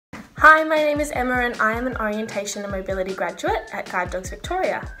Hi, my name is Emma and I am an Orientation and Mobility graduate at Guide Dogs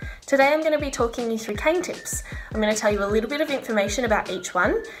Victoria. Today I'm going to be talking you through cane tips. I'm going to tell you a little bit of information about each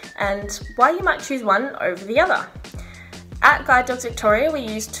one and why you might choose one over the other. At Guide Dogs Victoria we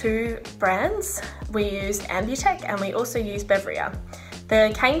use two brands. We use Ambutech and we also use Bevria.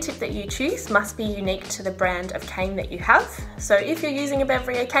 The cane tip that you choose must be unique to the brand of cane that you have. So if you're using a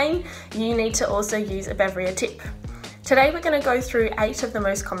Bevria cane, you need to also use a Bevria tip. Today we're going to go through 8 of the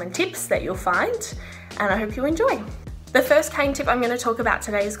most common tips that you'll find, and I hope you enjoy. The first cane tip I'm going to talk about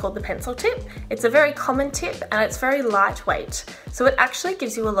today is called the pencil tip. It's a very common tip and it's very lightweight, so it actually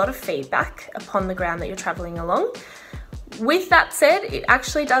gives you a lot of feedback upon the ground that you're travelling along. With that said, it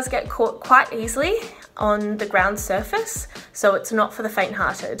actually does get caught quite easily on the ground surface, so it's not for the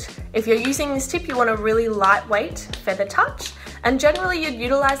faint-hearted. If you're using this tip, you want a really lightweight feather touch, and generally you'd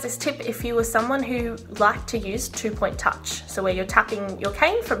utilise this tip if you were someone who liked to use two-point touch, so where you're tapping your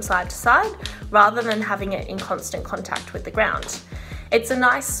cane from side to side rather than having it in constant contact with the ground. It's a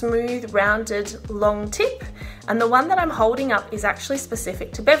nice, smooth, rounded, long tip, and the one that I'm holding up is actually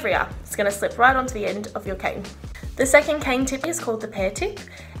specific to Bevria. It's going to slip right onto the end of your cane. The second cane tip is called the pear tip.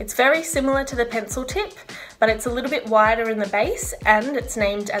 It's very similar to the pencil tip, but it's a little bit wider in the base and it's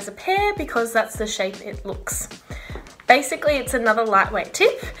named as a pear because that's the shape it looks. Basically, it's another lightweight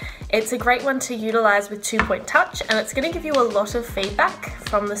tip. It's a great one to utilise with two-point touch and it's going to give you a lot of feedback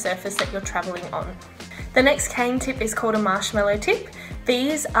from the surface that you're travelling on. The next cane tip is called a marshmallow tip.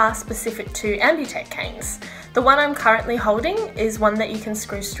 These are specific to Ambutech canes. The one I'm currently holding is one that you can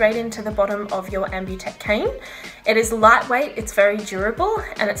screw straight into the bottom of your Ambutech cane. It is lightweight, it's very durable,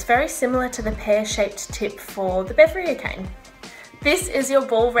 and it's very similar to the pear-shaped tip for the Bevria cane. This is your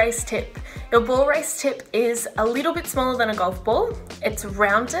ball race tip. Your ball race tip is a little bit smaller than a golf ball. It's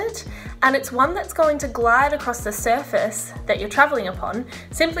rounded and it's one that's going to glide across the surface that you're traveling upon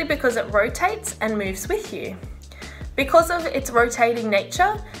simply because it rotates and moves with you. Because of its rotating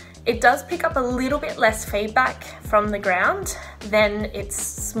nature, it does pick up a little bit less feedback from the ground than its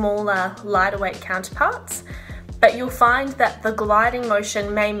smaller, lighter weight counterparts. But you'll find that the gliding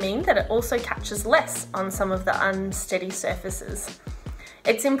motion may mean that it also catches less on some of the unsteady surfaces.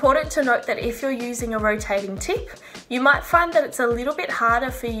 It's important to note that if you're using a rotating tip, you might find that it's a little bit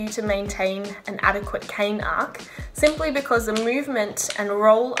harder for you to maintain an adequate cane arc, simply because the movement and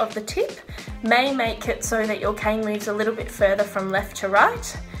roll of the tip may make it so that your cane moves a little bit further from left to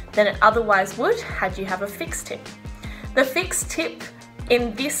right than it otherwise would had you have a fixed tip. The fixed tip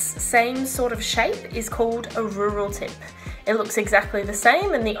in this same sort of shape is called a rural tip. It looks exactly the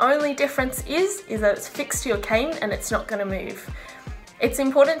same and the only difference is that it's fixed to your cane and it's not going to move. It's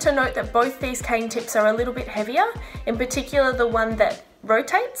important to note that both these cane tips are a little bit heavier, in particular the one that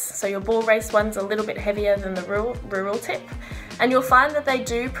rotates, so your ball race one's a little bit heavier than the rural tip, and you'll find that they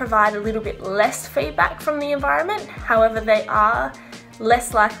do provide a little bit less feedback from the environment. However, they are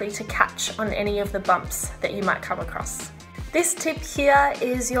less likely to catch on any of the bumps that you might come across. This tip here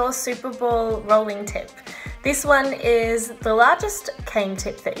is your Super Ball rolling tip. This one is the largest cane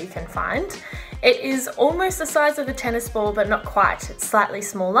tip that you can find. It is almost the size of a tennis ball, but not quite. It's slightly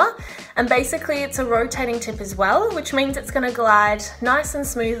smaller. And basically it's a rotating tip as well, which means it's going to glide nice and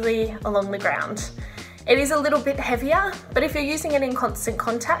smoothly along the ground. It is a little bit heavier, but if you're using it in constant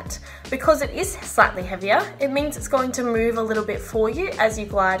contact, because it is slightly heavier, it means it's going to move a little bit for you as you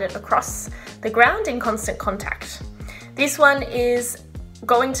glide it across the ground in constant contact. This one is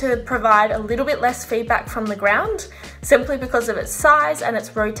going to provide a little bit less feedback from the ground simply because of its size and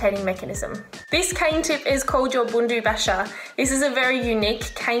its rotating mechanism. This cane tip is called your bundu basher. This is a very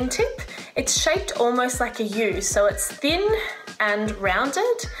unique cane tip. It's shaped almost like a U, so it's thin and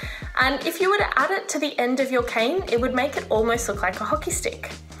rounded, and if you were to add it to the end of your cane, it would make it almost look like a hockey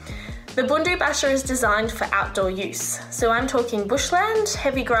stick. The bundu basher is designed for outdoor use, so I'm talking bushland,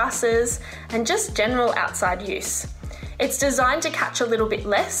 heavy grasses, and just general outside use. It's designed to catch a little bit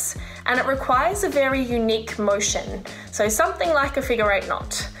less and it requires a very unique motion, so something like a figure 8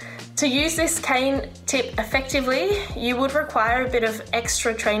 knot. To use this cane tip effectively, you would require a bit of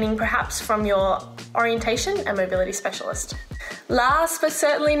extra training perhaps from your orientation and mobility specialist. Last but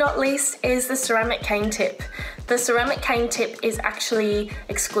certainly not least is the ceramic cane tip. The ceramic cane tip is actually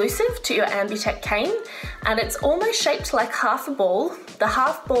exclusive to your Ambutech cane and it's almost shaped like half a ball, the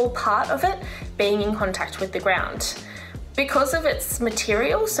half ball part of it being in contact with the ground. Because of its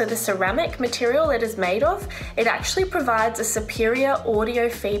material, so the ceramic material it is made of, it actually provides a superior audio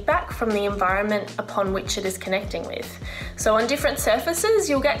feedback from the environment upon which it is connecting with. So on different surfaces,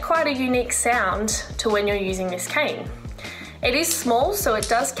 you'll get quite a unique sound to when you're using this cane. It is small, so it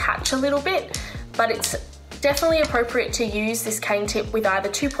does catch a little bit, but it's Definitely appropriate to use this cane tip with either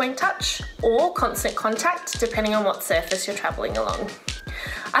 2-point touch or constant contact, depending on what surface you're traveling along.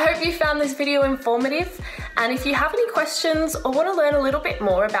 I hope you found this video informative, and if you have any questions or want to learn a little bit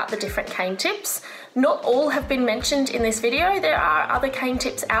more about the different cane tips, not all have been mentioned in this video. There are other cane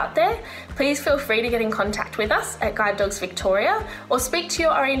tips out there. Please feel free to get in contact with us at Guide Dogs Victoria or speak to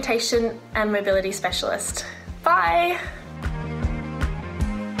your orientation and mobility specialist. Bye!